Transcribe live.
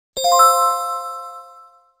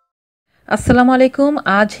আসসালামু আলাইকুম।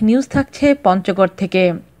 আজ নিউজ থাকছে পঞ্চগড় থেকে।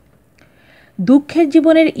 দুঃখের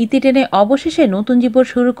জীবনের ইতি টেনে অবশেষে নতুন জীবন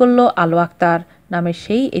শুরু করলো আলো আক্তার নামের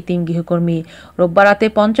সেই এতিম গৃহকর্মী। রোববার রাতে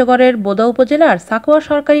পঞ্চগড়ের বোদা উপজেলার সাকোয়া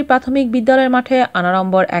সরকারি প্রাথমিক বিদ্যালয়ের মাঠে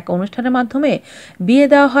আনাড়ম্বর এক অনুষ্ঠানের মাধ্যমে বিয়ে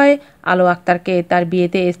দেওয়া হয় আলো আক্তারকে। তার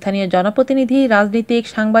বিয়েতে স্থানীয় জনপ্রতিনিধি, রাজনীতিক,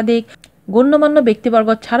 সাংবাদিক, গণ্যমান্য ব্যক্তিবর্গ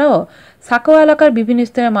ছাড়াও সাকোয়া এলাকার বিভিন্ন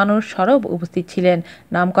স্তরের মানুষ সরব উপস্থিত ছিলেন।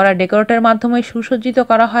 নামকরা ডেকোরেটরের মাধ্যমে সুসজ্জিত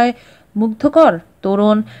করা হয় মুগ্ধকর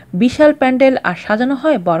তরুণ বিশাল প্যান্ডেল আর সাজানো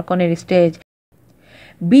হয় বরকনের স্টেজ।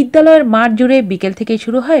 বিদ্যালয়ের মাঠ জুড়ে বিকেল থেকেই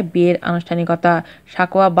শুরু হয় বিয়ের আনুষ্ঠানিকতা।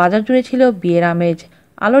 সাকোয়া বাজার জুড়ে ছিল বিয়ের আমেজ।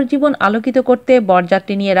 আলোর জীবন আলোকিত করতে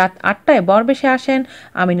বরযাত্রী নিয়ে রাত 8টায় বরবেশে আসেন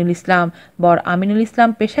আমিনুল ইসলাম। বর আমিনুল ইসলাম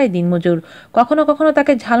পেশায় দিনমজুর। কখনো কখনো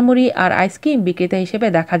তাকে ঝালমুড়ি আর আইসক্রিম বিক্রেতা হিসেবে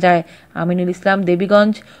দেখা যায়। আমিনুল ইসলাম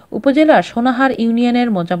দেবীগঞ্জ উপজেলার সোনাহার ইউনিয়নের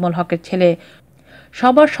মোজাম্মল হকের ছেলে।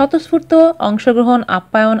 সবার স্বতঃস্ফূর্ত অংশগ্রহণ,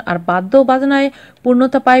 আপ্যায়ন আর বাদ্য বাজনায়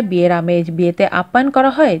পূর্ণতা পায় বিয়ের আমেজ। বিয়েতে আপ্যায়ন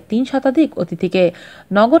করা হয় 3 শতাধিক অতিথিকে।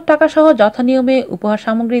 নগদ টাকাসহ যথানিয়মে উপহার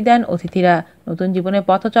সামগ্রী দেন অতিথিরা। নতুন জীবনের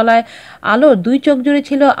পথ চলায় আলোর 2 চোখ জুড়ে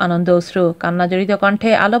ছিল আনন্দ অশ্রু। কান্নাজড়িত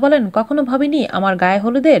কণ্ঠে আলো বলেন, কখনো ভাবিনি আমার গায়ে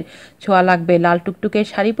হলুদের ছোঁয়া লাগবে, লাল টুকটুকে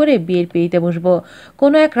শাড়ি পরে বিয়ের পিঁড়িতে বসবো।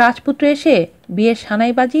 কোনো এক রাজপুত্র এসে বিয়ের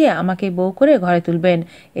সানাই বাজিয়ে আমাকে বউ করে ঘরে তুলবেন।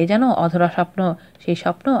 এ যেন অধরা স্বপ্ন। সেই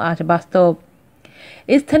স্বপ্ন আজ বাস্তব।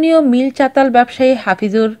 স্থানীয় মিল চাতাল ব্যবসায়ী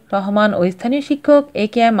হাফিজুর রহমান ও স্থানীয় শিক্ষক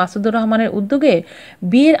এ.কে.এম. মাসুদুর রহমানের উদ্যোগে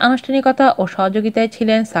বিয়ের আনুষ্ঠানিকতা ও সহযোগিতায়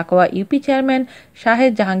ছিলেন সাকোয়া ইউপি চেয়ারম্যান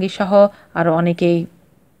শাহেদ জাহাঙ্গীর সহ আরও অনেকেই।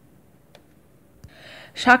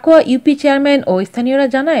 সাকোয়া ইউপি চেয়ারম্যান ও স্থানীয়রা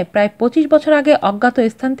জানায়, প্রায় 25 বছর আগে অজ্ঞাত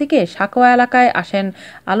স্থান থেকে সাকোয়া এলাকায় আসেন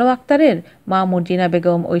আলো আক্তারের মা মর্জিনা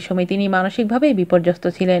বেগম। ওই সময় তিনি মানসিকভাবে বিপর্যস্ত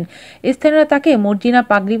ছিলেন। স্থানীয়রা তাকে মর্জিনা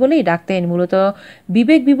পাগলি বলেই ডাকতেন। মূলত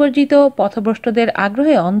বিবেক বিবর্জিত পথভ্রষ্টদের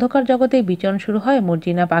আগ্রহে অন্ধকার জগতে বিচরণ শুরু হয়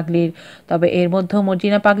মর্জিনা পাগলির। তবে এর মধ্যে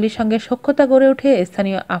মর্জিনা পাগলির সঙ্গে সখ্যতা গড়ে ওঠে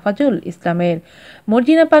স্থানীয় আফাজুল ইসলামের।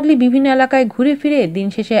 মর্জিনা পাগলি বিভিন্ন এলাকায় ঘুরে ফিরে দিন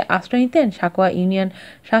শেষে আশ্রয় নিতেন সাকোয়া ইউনিয়ন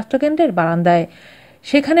স্বাস্থ্যকেন্দ্রের বারান্দায়।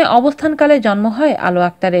 সেখানে অবস্থানকালে জন্ম হয় আলো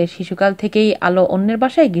আক্তারের। শিশুকাল থেকেই আলো অন্যের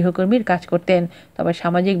বাসায় গৃহকর্মীর কাজ করতেন। তবে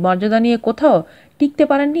সামাজিক মর্যাদা নিয়ে কোথাও টিকতে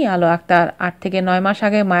পারেননি আলো আক্তার। 8 থেকে 9 মাস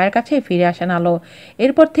আগে মায়ের কাছে ফিরে আসেন আলো।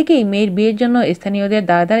 এরপর থেকেই মেয়ের বিয়ের জন্য স্থানীয়দের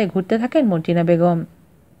দ্বারে দ্বারে ঘুরতে থাকেন মর্জিনা বেগম।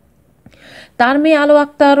 তার মেয়ে আলো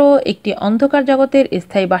আক্তারও একটি অন্ধকার জগতের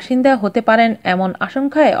স্থায়ী বাসিন্দা হতে পারেন এমন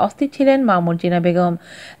আশঙ্কায় অস্থির ছিলেন মা মর্জিনা বেগম।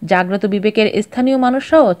 জাগ্রত বিবেকের স্থানীয়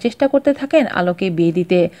মানুষরাও চেষ্টা করতে থাকেন আলোকে বিয়ে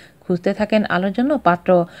দিতে। খুঁজতে থাকেন আলোর জন্য পাত্র।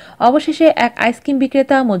 অবশেষে এক আইসক্রিম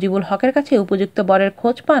বিক্রেতা মজিবুল হকের কাছে উপযুক্ত বরের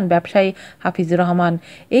খোঁজ পান ব্যবসায়ী হাফিজুর রহমান,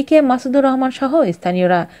 এ.কে.এম. মাসুদুর রহমান সহ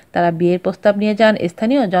স্থানীয়রা। তারা বিয়ের প্রস্তাব নিয়ে যান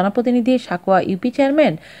স্থানীয় জনপ্রতিনিধি সাকোয়া ইউপি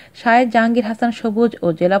চেয়ারম্যান শাহেদ জাহাঙ্গীর হাসান সবুজ ও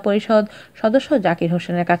জেলা পরিষদ সদস্য জাকির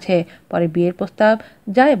হোসেনের কাছে। পরে বিয়ের প্রস্তাব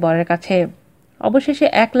যায় বরের কাছে। অবশেষে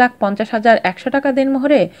 1,50,100 টাকা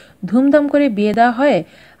দেনমোহরে ধুমধাম করে বিয়ে দেওয়া হয়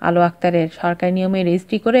আলো আক্তারের। সরকারি নিয়মে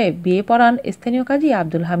রেজিস্ট্রি করে বিয়ে পড়ান স্থানীয় কাজী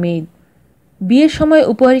আব্দুল হামিদ। বিয়ের সময়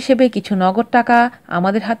উপহার হিসেবে কিছু নগদ টাকা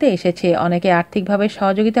আমাদের হাতে এসেছে। অনেকে আর্থিকভাবে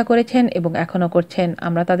সহযোগিতা করেছেন এবং এখনও করছেন।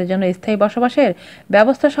 আমরা তাদের জন্য স্থায়ী বসবাসের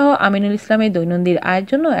ব্যবস্থা সহ আমিনুল ইসলামের দৈনন্দিন আয়ের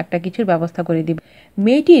জন্য একটা কিছুর ব্যবস্থা করে দিব।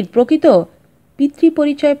 মেয়েটির প্রকৃত পিতৃ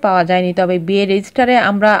পরিচয় পাওয়া যায়নি, তবে বিয়ের রেজিস্টারে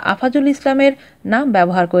আমরা আফাজুল ইসলামের নাম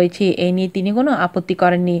ব্যবহার করেছি। এই নিয়ে তিনি কোনো আপত্তি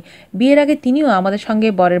করেননি। বিয়ের আগে তিনিও আমাদের সঙ্গে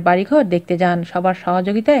বরের বাড়িঘর দেখতে যান। সবার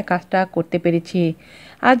সহযোগিতায় কাজটা করতে পেরেছি।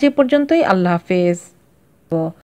 আজ এ পর্যন্তই। আল্লাহ হাফেজ।